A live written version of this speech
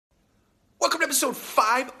episode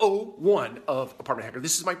 501 of Apartment Hacker.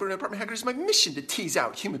 This is Mike Burnett, Apartment Hacker. It's my mission to tease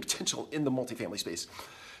out human potential in the multifamily space.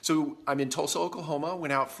 So I'm in Tulsa, Oklahoma.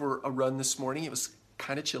 Went out for a run this morning. It was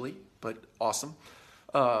kind of chilly, but awesome.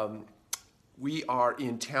 We are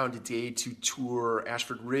in town today to tour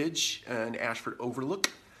Ashford Ridge and Ashford Overlook.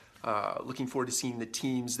 Looking forward to seeing the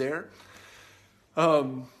teams there.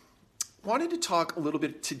 Wanted to talk a little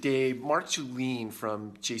bit today. Mark Julien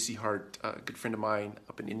from JC Hart, a good friend of mine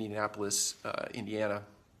up in Indianapolis, Indiana,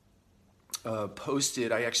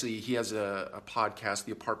 posted. He has a podcast,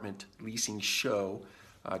 The Apartment Leasing Show.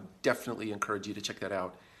 Definitely encourage you to check that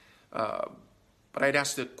out. But I'd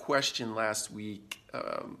asked a question last week.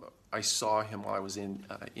 I saw him while I was in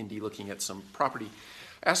Indy looking at some property.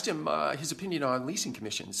 Asked him his opinion on leasing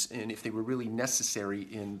commissions and if they were really necessary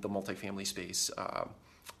in the multifamily space.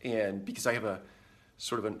 And because I have a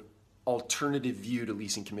sort of an alternative view to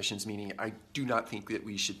leasing commissions, meaning I do not think that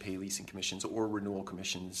we should pay leasing commissions or renewal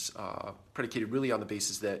commissions, predicated really on the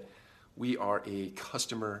basis that we are a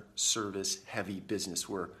customer service heavy business.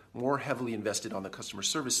 We're more heavily invested on the customer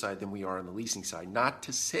service side than we are on the leasing side. Not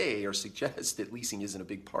to say or suggest that leasing isn't a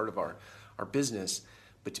big part of our business,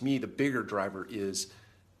 but to me the bigger driver is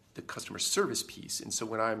the customer service piece. And so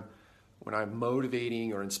when I'm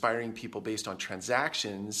motivating or inspiring people based on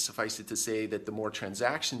transactions, suffice it to say that the more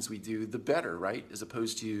transactions we do, the better, right? As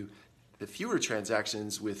opposed to the fewer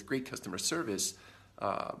transactions with great customer service,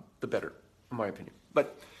 the better, in my opinion.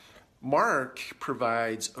 But Mark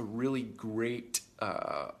provides a really great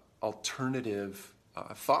alternative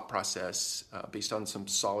thought process based on some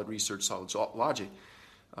solid research, solid logic,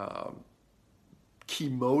 key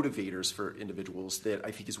motivators for individuals that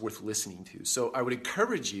I think is worth listening to. So I would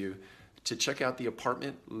encourage you to check out the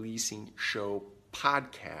Apartment Leasing Show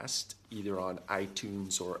podcast, either on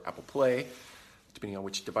iTunes or Apple Play, depending on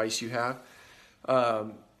which device you have,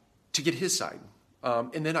 to get his side.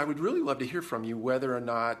 And then I would really love to hear from you whether or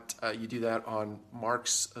not you do that on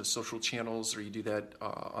Mark's social channels or you do that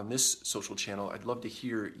on this social channel. I'd love to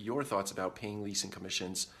hear your thoughts about paying leasing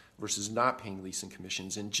commissions versus not paying leasing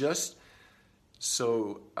commissions. And just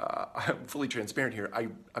so I'm fully transparent here,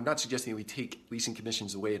 I'm not suggesting that we take leasing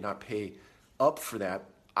commissions away and not pay up for that.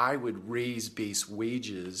 I would raise base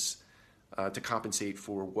wages to compensate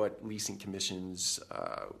for what leasing commissions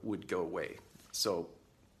would go away. So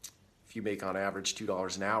if you make on average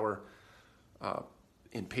 $2 an hour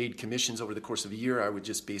in paid commissions over the course of a year, I would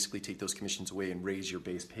just basically take those commissions away and raise your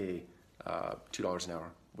base pay $2 an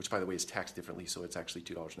hour, which by the way is taxed differently, so it's actually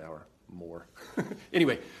 $2 an hour more.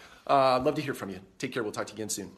 Anyway, love to hear from you. Take care. We'll talk to you again soon.